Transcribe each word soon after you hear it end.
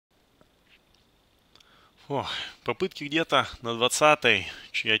Ох, попытки где-то на 20-й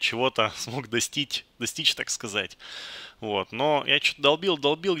я чего-то смог достичь, так сказать. Вот, но я что-то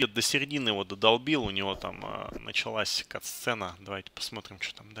долбил, где-то до середины его додолбил, у него там началась кат-сцена. Давайте посмотрим,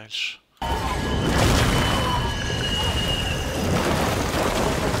 что там дальше.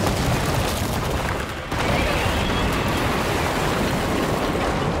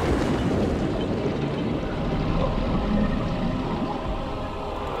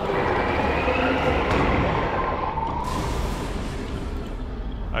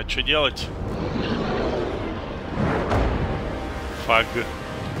 А что делать? Фаг.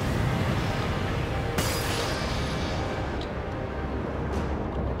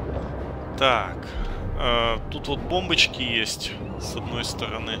 Так. Тут вот бомбочки есть с одной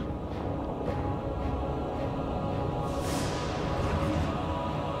стороны.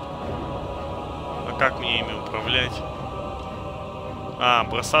 А как мне ими управлять? А,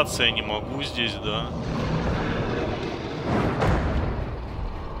 бросаться я не могу здесь, да?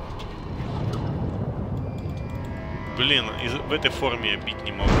 Блин, в этой форме я бить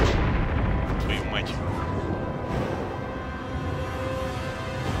не могу. Твою мать.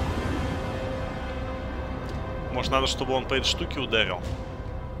 Может, надо, чтобы он по этой штуке ударил?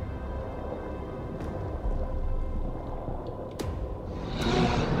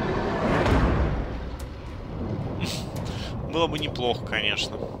 Было бы неплохо,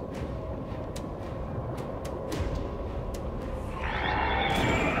 конечно.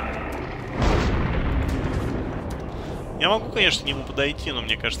 Я могу, конечно, к нему подойти, но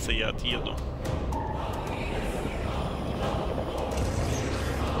мне кажется, я отъеду.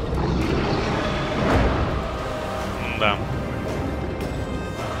 Да.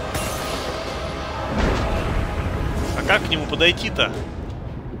 А как к нему подойти-то?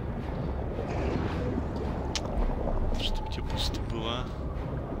 Чтоб тебе пусто было.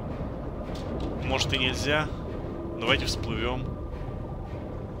 Может и нельзя. Давайте всплывем.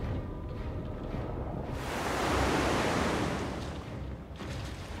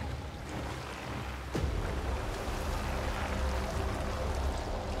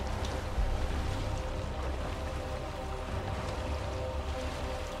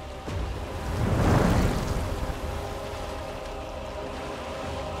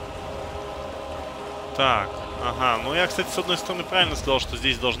 Так, ага. Ну я, кстати, с одной стороны правильно сказал, что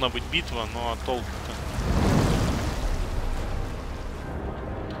здесь должна быть битва, но толку-то?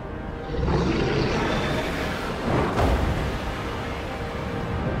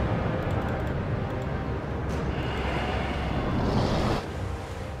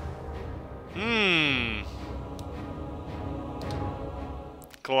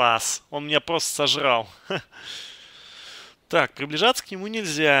 Класс. Он меня просто сожрал. Так, приближаться к нему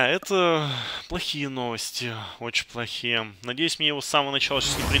нельзя. Это плохие новости. Очень плохие. Надеюсь, мне его с самого начала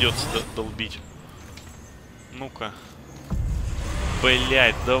сейчас не придется долбить. Ну-ка.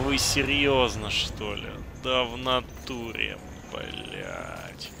 Блять, да вы серьезно, что ли? Да в натуре,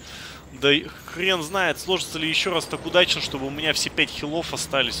 блять. Да хрен знает, сложится ли еще раз так удачно, чтобы у меня все 5 хилов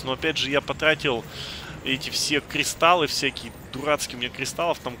остались. Но опять же, я потратил эти все кристаллы всякие. Дурацкие у меня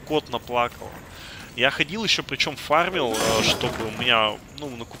кристаллов, там кот наплакал. Я ходил еще, причем фармил, чтобы у меня, ну,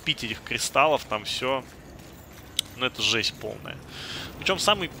 накупить этих кристаллов, там все. Ну, это жесть полная. Причем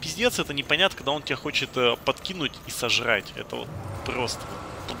самый пиздец, это непонятно, когда он тебя хочет подкинуть и сожрать. Это вот просто...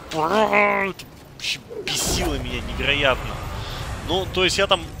 бесило меня невероятно. Ну, то есть я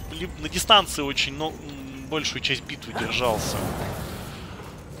там на дистанции очень, но большую часть битвы держался.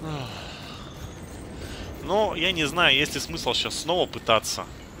 Но я не знаю, есть ли смысл сейчас снова пытаться.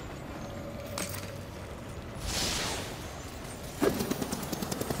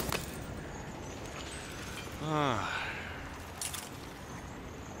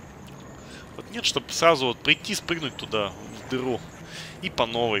 Вот нет, чтобы сразу вот прийти, спрыгнуть туда, в дыру. И по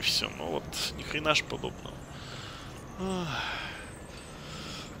новой все. Ну вот, ни хрена ж подобного.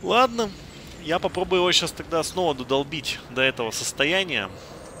 Ладно. Я попробую его сейчас тогда снова додолбить до этого состояния.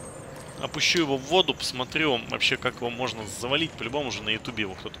 Опущу его в воду, посмотрю вообще, как его можно завалить. По-любому уже на ютубе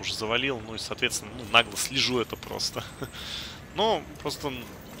его кто-то уже завалил. Ну и, соответственно, ну, нагло слежу это просто. Но просто...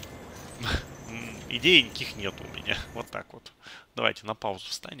 идей никаких нет у меня. Вот так вот. Давайте на паузу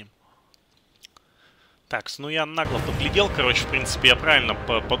встанем. Так, ну я нагло подглядел, короче, в принципе, я правильно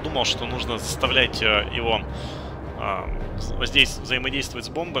подумал, что нужно заставлять его взаимодействовать с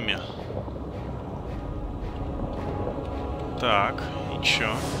бомбами. Так, и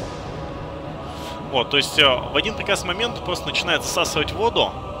чё? Вот, то есть в один прекрасный момент просто начинает засасывать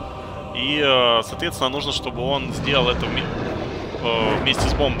воду. И, соответственно, нужно, чтобы он сделал это вместе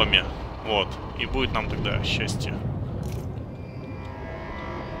с бомбами. Вот, и будет нам тогда счастье.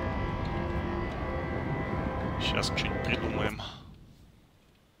 Сейчас что-нибудь придумаем.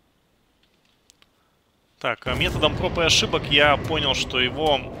 Так, методом проб и ошибок я понял, что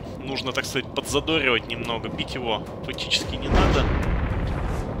его нужно, так сказать, подзадоривать немного. Бить его фактически не надо.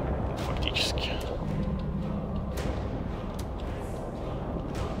 Фактически.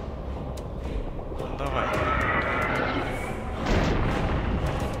 Давай.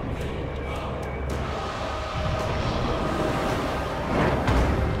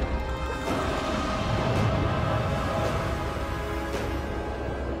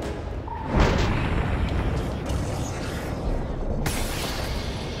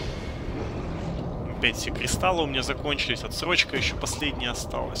 Опять все кристаллы у меня закончились. Отсрочка еще последняя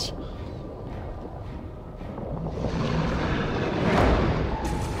осталась.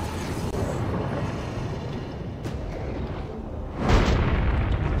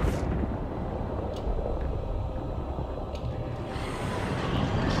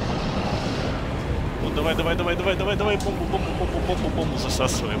 Вот, давай, бомбу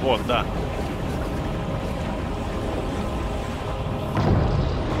засасывай. Вот, да.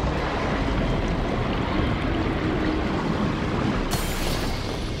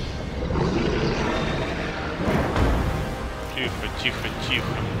 Тихо.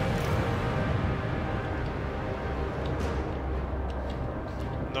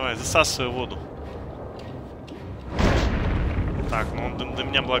 Давай, засасывай воду. Так, ну он до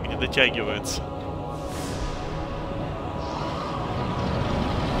меня, благо, не дотягивается.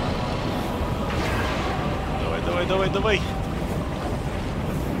 Давай.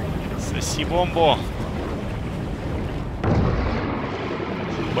 Соси бомбу.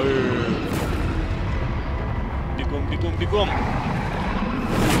 Бегом.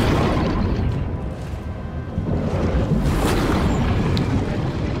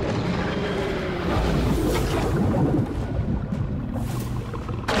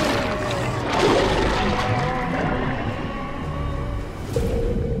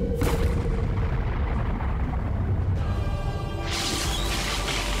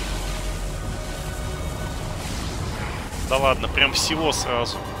 Да ладно, прям всего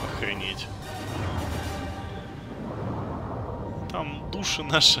сразу. Охренеть. Там души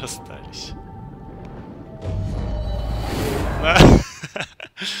наши остались.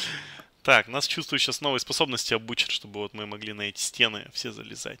 Так, нас, чувствую, сейчас новые способности обучат, чтобы вот мы могли на эти стены все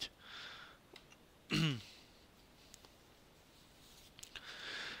залезать.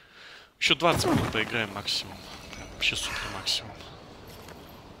 Еще 20 минут поиграем максимум. Вообще супер максимум.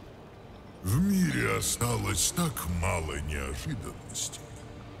 В мире осталось так мало неожиданностей.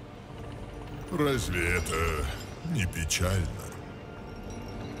 Разве это не печально?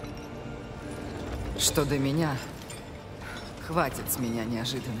 Что до меня, хватит с меня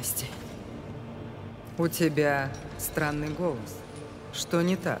неожиданностей. У тебя странный голос. Что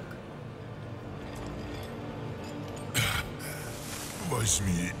не так?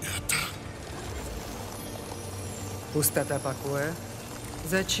 Возьми это. Пустота покоя?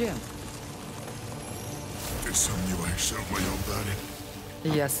 Зачем? Ты сомневаешься в моем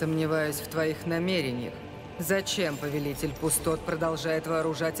даре? Я сомневаюсь в твоих намерениях. Зачем повелитель пустот продолжает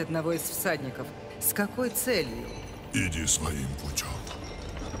вооружать одного из всадников? С какой целью? Иди своим путем.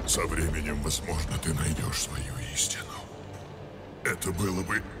 Со временем, возможно, ты найдешь свою истину. Это было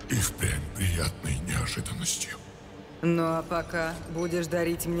бы и впрямь приятной неожиданностью. Ну а пока будешь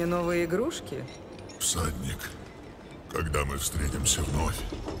дарить мне новые игрушки? Всадник, когда мы встретимся вновь,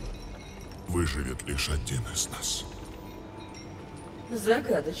 выживет лишь один из нас.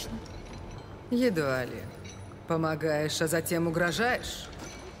 Загадочно. Едва ли. Помогаешь, а затем угрожаешь?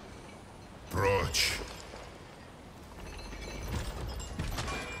 Прочь.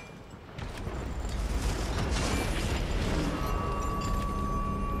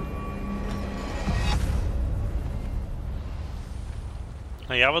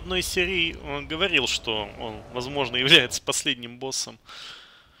 А я в одной из серий говорил, что он, возможно, является последним боссом.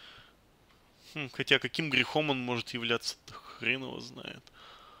 Хотя каким грехом он может являться, хрен его знает.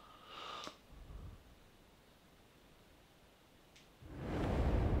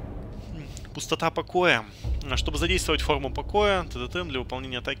 Пустота покоя. Чтобы задействовать форму покоя, ТТТ для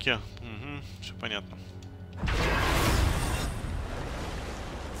выполнения атаки. Угу, все понятно.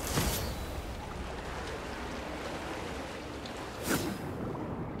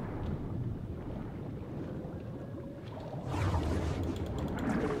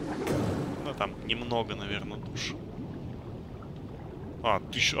 Ну, там немного, наверное, душ. А,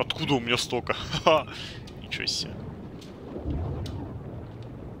 тысяча... Откуда у меня столько? Ха-ха. Ничего себе.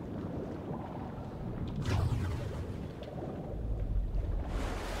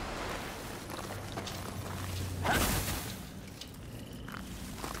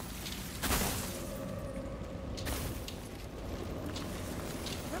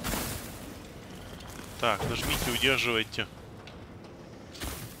 Так, нажмите, удерживайте.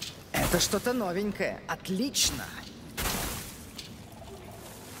 Это что-то новенькое. Отлично.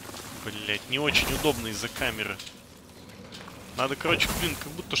 Блять, не очень удобно из-за камеры. Надо, короче, блин,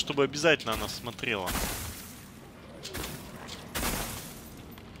 как будто чтобы обязательно она смотрела.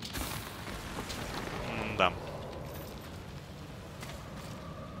 Да.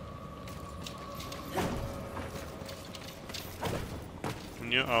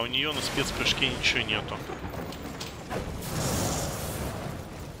 А у нее на спецпрыжке ничего нету.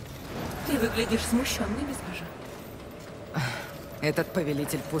 Ты выглядишь смущенной, госпожа. Этот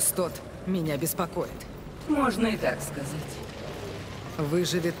повелитель пустот меня беспокоит. Можно и так сказать.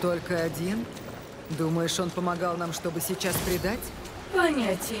 Выживет только один? Думаешь, он помогал нам, чтобы сейчас предать?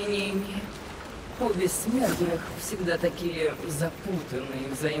 Понятия не имею. У бессмертных всегда такие запутанные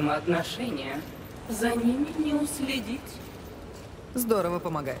взаимоотношения. За ними не уследить. Здорово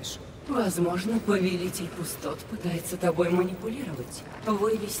помогаешь. Возможно, повелитель пустот пытается тобой манипулировать,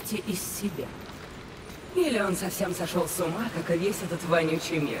 вывести из себя. Или он совсем сошел с ума, как и весь этот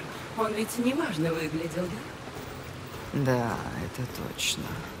вонючий мир. Он ведь неважно выглядел, да? Да, это точно.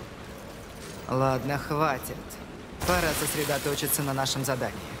 Ладно, хватит. Пора сосредоточиться на нашем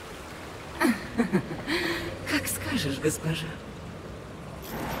задании. Как скажешь, госпожа.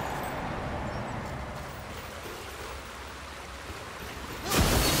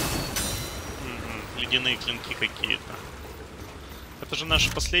 Ледяные клинки какие-то. Это же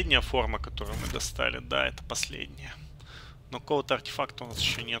наша последняя форма, которую мы достали. Да, это последняя. Но какого-то артефакта у нас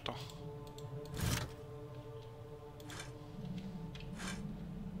еще нету.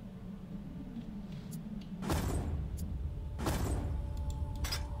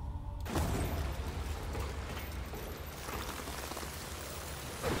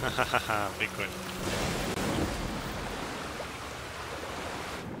 Ха-ха-ха, прикольно.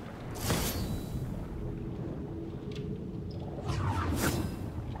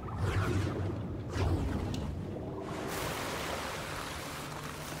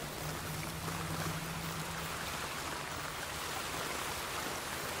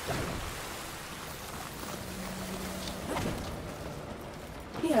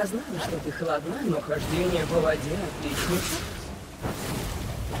 Я знаю, что ты холодна, но хождение по воде отлично.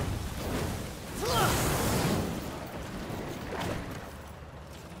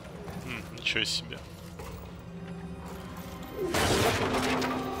 Ничего себе.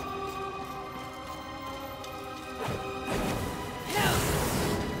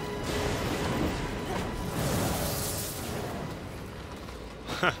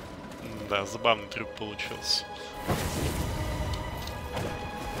 Ха, да, забавный трюк получился.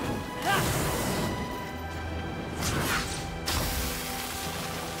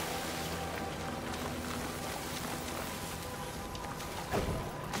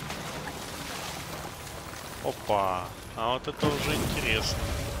 Опа, а вот это уже интересно.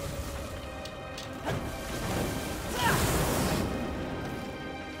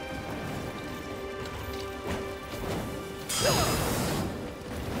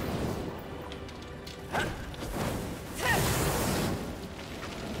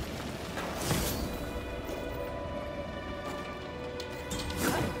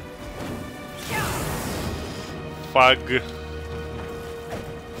 Фаг.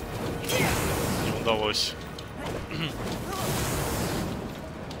 Не удалось.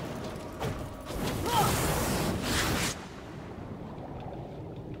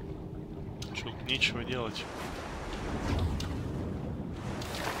 Чё, нечего делать.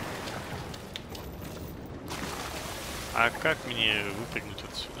 А как мне выпрыгнуть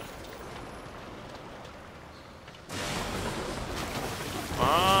отсюда?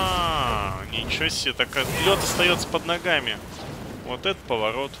 Ничего себе, так лед остается под ногами. Вот этот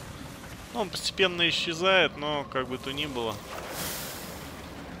поворот. Он постепенно исчезает, но как бы то ни было.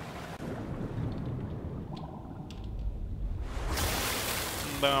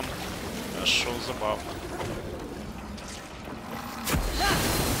 Да, хорошо, забавно.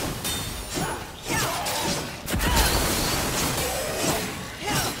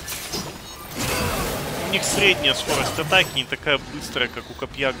 У них средняя скорость атаки, не такая быстрая, как у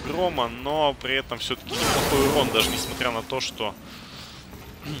копья грома, но при этом все-таки неплохой урон, даже несмотря на то, что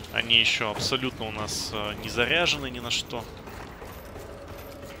они еще абсолютно у нас не заряжены ни на что.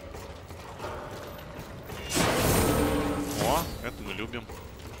 О, это мы любим.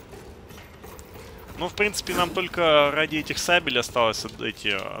 Ну, в принципе, нам только ради этих сабель осталось эти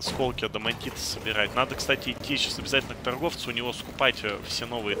осколки адамантита собирать. Надо, кстати, идти сейчас обязательно к торговцу, у него скупать все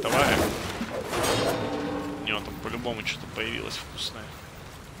новые товары. У него там по-любому что-то появилось вкусное.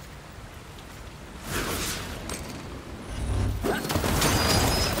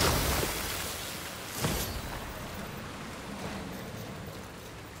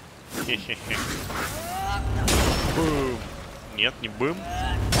 Хе-хе-хе. Бум. Нет, не бым.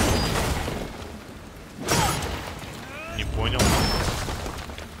 Не понял.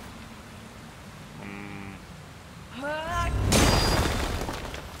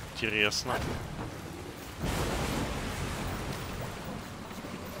 Интересно.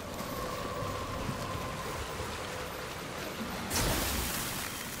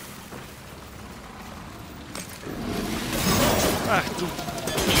 Ах, тут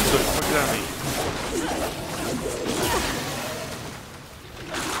чудо поганый.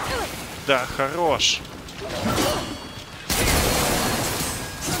 Да, хорош.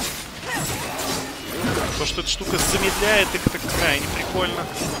 То, что эта штука замедляет, это крайне прикольно.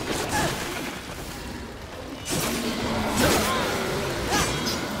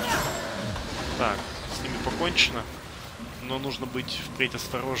 Так, с ними покончено. Но нужно быть впредь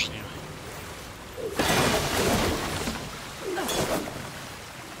осторожнее.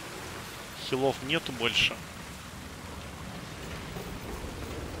 Хилов нету больше.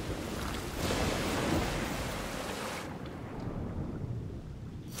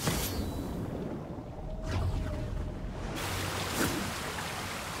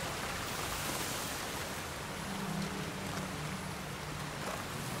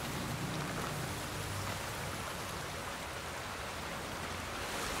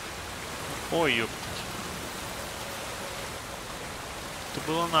 Ой, ёптать. Это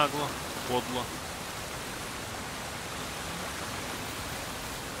было нагло, подло.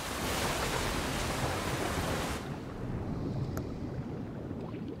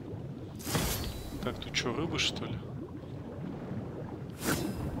 Так, тут что, рыбы, что ли?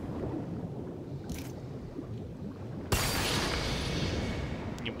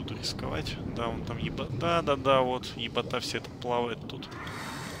 Не буду рисковать. Да, вон там ебота. Да, вот, ебота вся это плавает тут.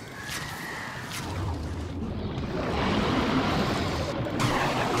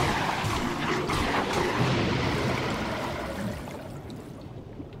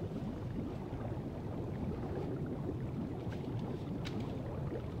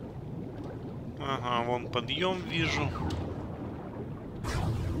 Ага, вон подъем вижу.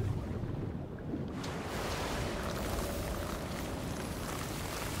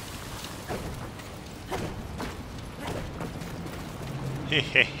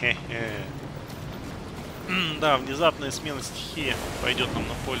 Хе-хе-хе-хе. Да, внезапная смена стихии пойдет нам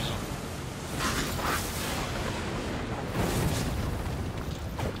на пользу.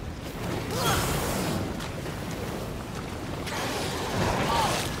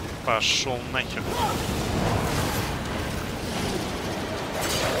 Пошел нахер.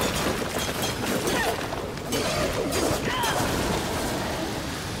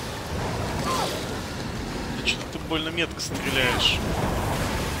 Да что ты больно метко стреляешь?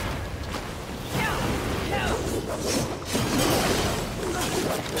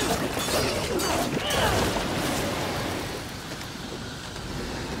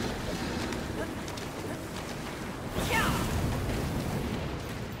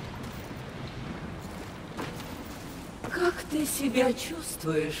 Как ты себя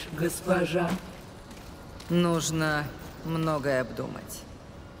чувствуешь, госпожа? Нужно многое обдумать.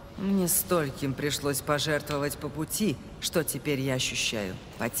 Мне стольким пришлось пожертвовать по пути, что теперь я ощущаю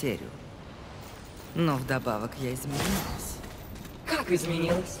потерю. Но вдобавок я изменилась. Как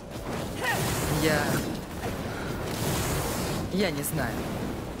изменилась? Я не знаю.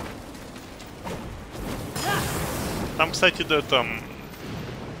 Там, кстати, да, там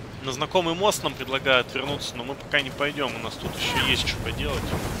на знакомый мост нам предлагают вернуться, но мы пока не пойдем. У нас тут еще есть что поделать.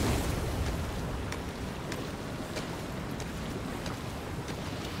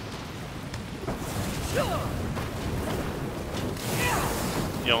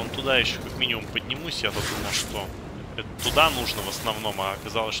 Я вон туда еще как минимум поднимусь. Я-то думал, что это туда нужно в основном, а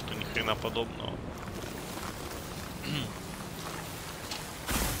оказалось, что ни хрена подобного.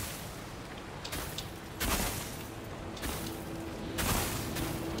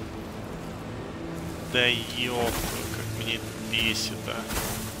 Да ёпта, как мне бесит, а.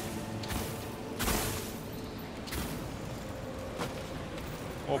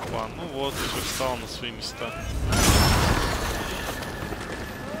 Опа, ну вот, все встало на свои места.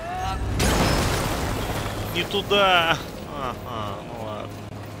 Не туда! Ага, ну ладно.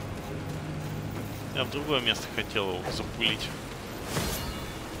 Я в другое место хотел его запулить.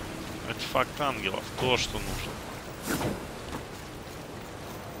 Артефакт ангелов, то, что нужно.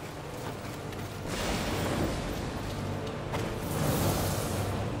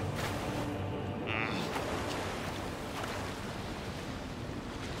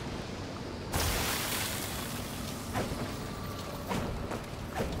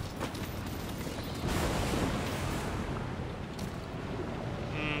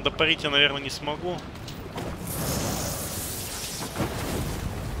 Допарить я, наверное, не смогу.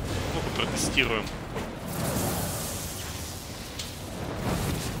 Ну-ка, протестируем.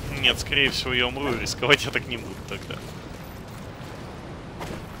 Нет, скорее всего, я умру, и рисковать я так не буду тогда.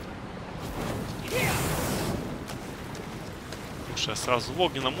 Лучше я сразу в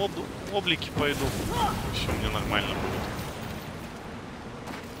огненном облике пойду. Все, мне нормально будет.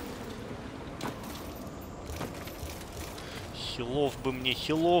 Хилов бы мне,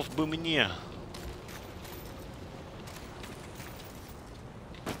 хилов бы мне.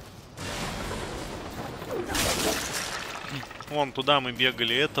 Вон туда мы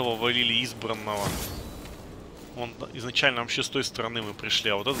бегали, этого валили, избранного. Вон изначально вообще с той стороны мы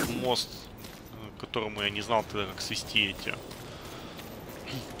пришли, а вот этот мост, к которому я не знал тогда, как свести эти.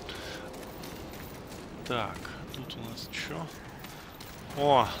 Так, тут у нас что?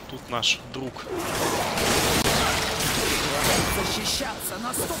 О, тут наш друг. Защищаться,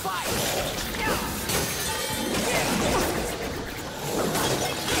 наступай!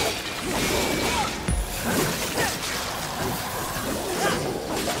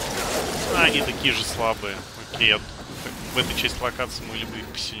 Они такие же слабые. Окей, в этой части локации могли бы их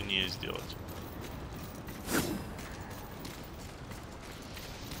посильнее сделать.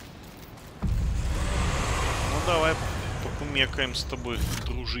 Ну давай покумекаем с тобой,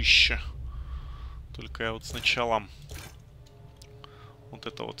 дружище. Только я вот сначала вот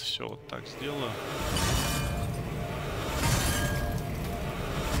это вот все вот так сделаю.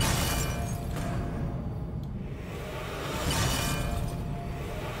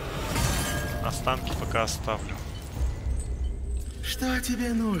 Останки пока оставлю. Что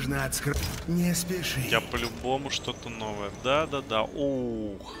тебе нужно от Не спеши. Я по-любому что-то новое. Да-да-да.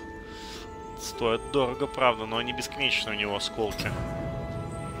 Ух. Стоит дорого, правда, но они бесконечны у него осколки.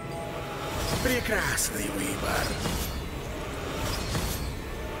 Прекрасный выбор.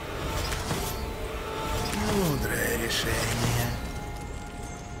 Мудрое решение.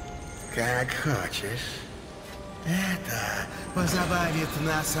 Как хочешь. Это позабавит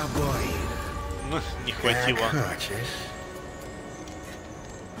нас обоих. Ну, не хватило. Как хочешь.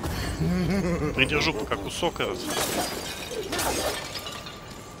 Придержу пока кусок этот.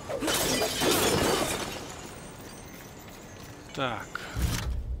 Так.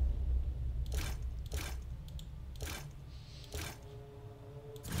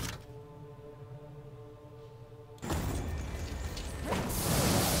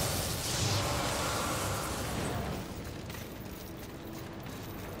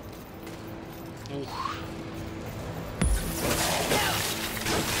 Ух.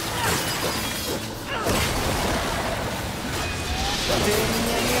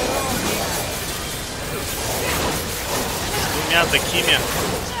 С двумя такими.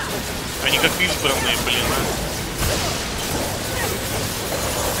 Они как избранные, блин, а.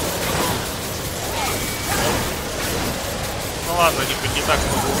 Ну ладно, они хоть не так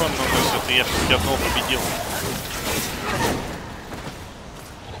много урона наносят, и я все одного победил.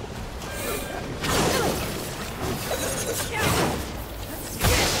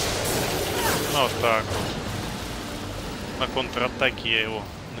 Ну вот так вот. На контратаке я его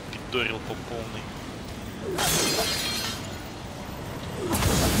напидорил по полной.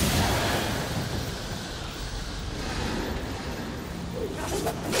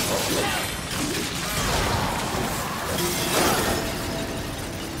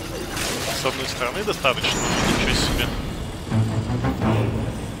 С одной стороны достаточно, ничего себе.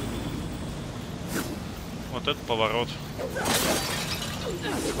 Вот это поворот.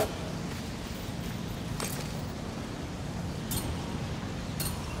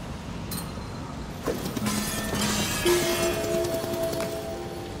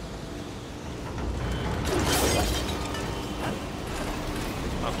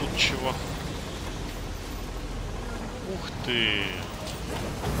 А тут чего? Ух ты!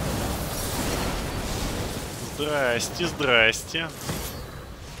 Здрасте, здрасте.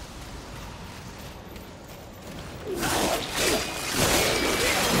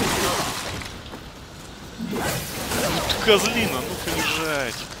 Козлина, ну-ка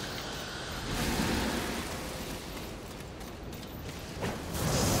лежать.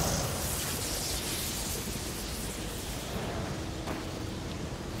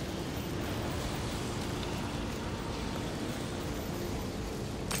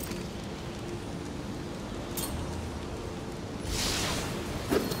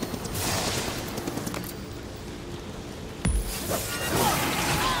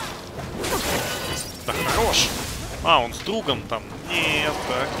 Да хорош. А, он с другом там. Нет,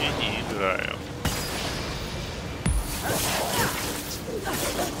 так я не играю.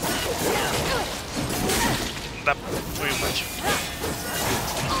 Да, твою мать.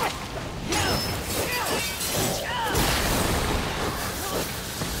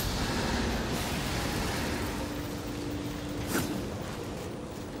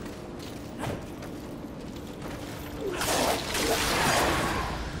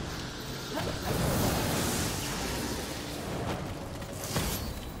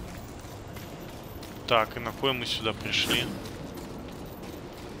 Так, и на кой мы сюда пришли?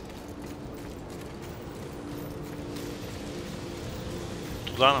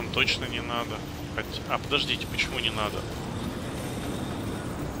 Туда нам точно не надо. А, подождите, почему не надо?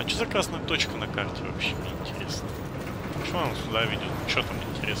 А что за красная точка на карте вообще, мне интересно. Почему она сюда ведет? Что там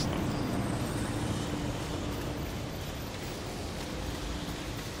интересно?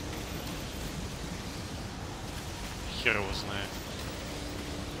 Хер его знает.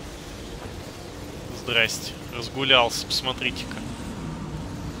 Здрасте. Разгулялся, посмотрите-ка.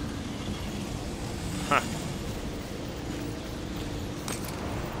 Ха.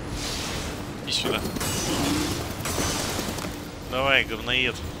 Иди сюда. Давай,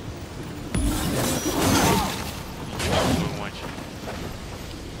 говноед. Твою мать.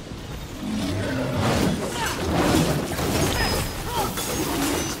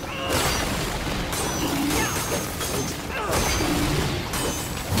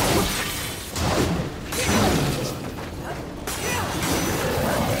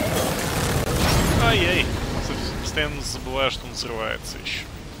 Ай-яй. Постоянно забываю, что он взрывается еще.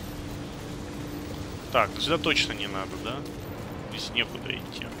 Так, сюда точно не надо, да? Здесь некуда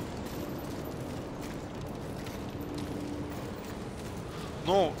идти.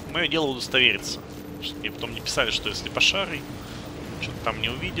 Ну, мое дело удостовериться. Чтобы мне потом не писали, что если пошарый, что-то там не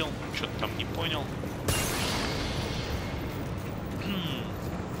увидел, что-то там не понял.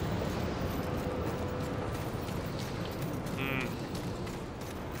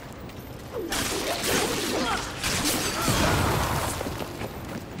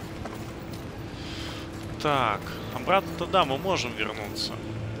 Так, обратно-то да, мы можем вернуться.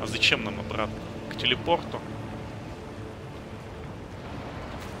 А зачем нам обратно? К телепорту?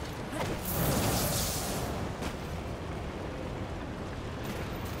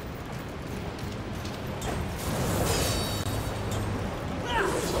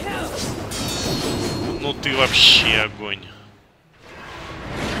 Ну ты вообще огонь.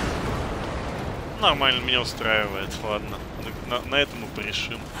 Нормально, меня устраивает. Ладно, на этом мы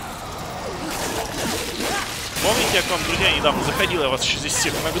порешим. Помните, я к вам, друзья, недавно заходил, я вас еще здесь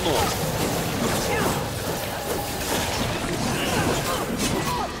всех нагнул.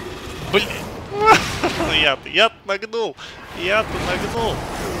 Блин. Ну я-то нагнул. Я-то нагнул.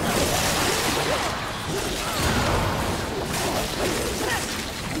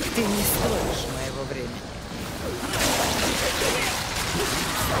 Ты не стоишь моего времени.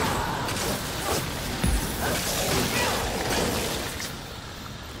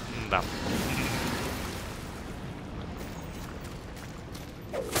 Да.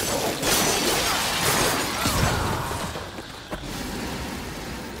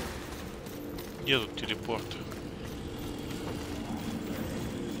 Где тут телепорт?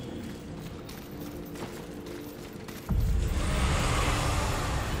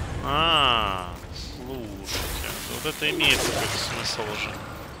 Слушайте, вот это имеет какой-то смысл уже.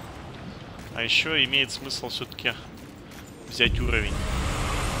 А еще имеет смысл все-таки взять уровень.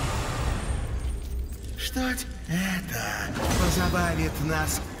 Что это позабавит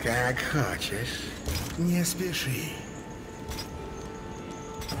нас как хочешь. Не спеши.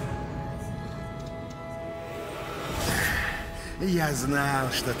 Я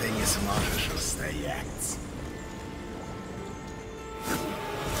знал, что ты не сможешь устоять.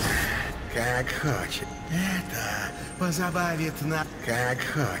 Как хочешь. Это позабавит нас как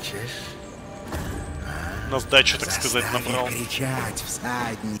хочешь. На сдачу, так сказать, набрал. Кричать,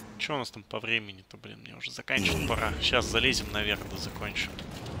 всадник. Что у нас там по времени-то, блин? Мне уже заканчивать пора. Сейчас залезем наверх, да закончим.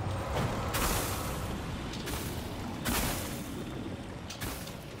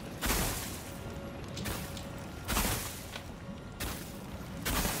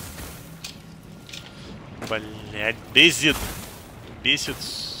 Блять, бесит. Бесит,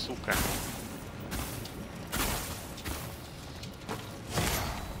 сука.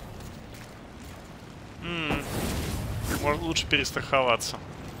 Может лучше перестраховаться.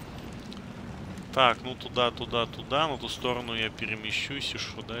 Так, ну туда, туда, туда. На ту сторону я перемещусь. И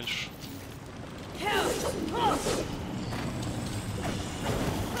что дальше?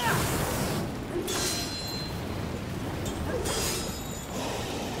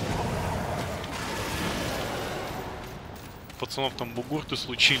 Пацанов там бугурты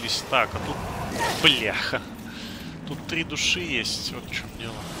случились. Так, а тут... Бляха. Тут 3 души есть. Вот в чем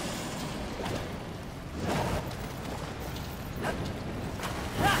дело.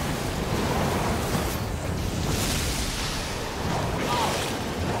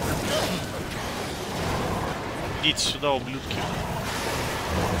 Идите сюда, ублюдки.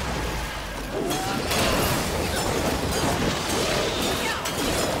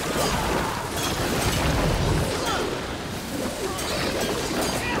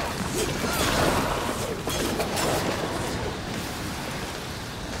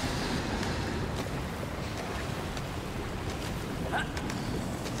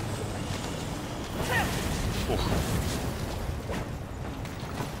 Фух.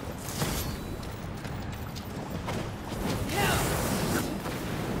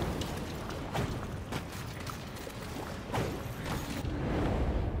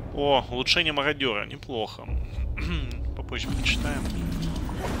 О, улучшение мародера. Неплохо. Попозже почитаем.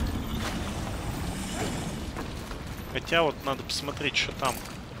 Хотя вот надо посмотреть, что там.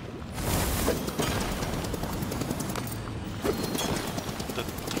 Да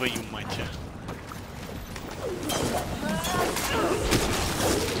твою мать.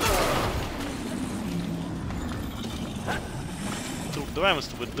 Друг, давай мы с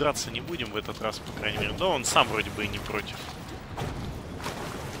тобой драться не будем в этот раз, по крайней мере. Да, он сам вроде бы и не против.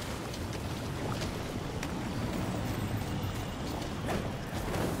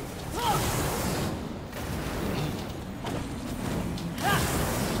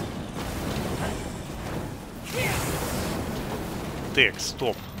 Так,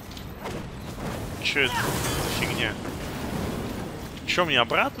 стоп. Чё это за фигня? Чё, мне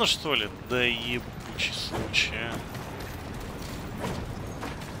обратно, что ли? Да ебучий случай, а.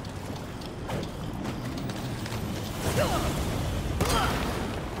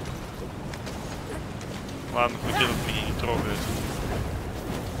 Ладно, хоть этот меня не трогает.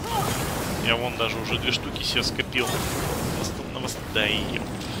 Я вон даже уже 2 штуки себе скопил. Да и ем.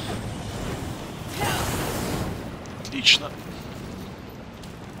 Отлично.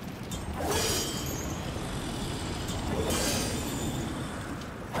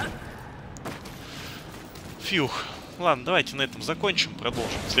 Фьюх. Ладно, давайте на этом закончим.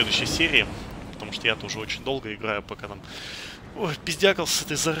 Продолжим в следующей серии. Потому что я-то уже очень долго играю, пока там... Ой, пиздякался с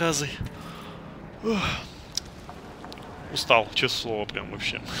этой заразой. Ох. Устал, честное слово, прям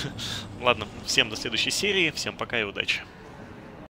вообще. Ладно, всем до следующей серии. Всем пока и удачи.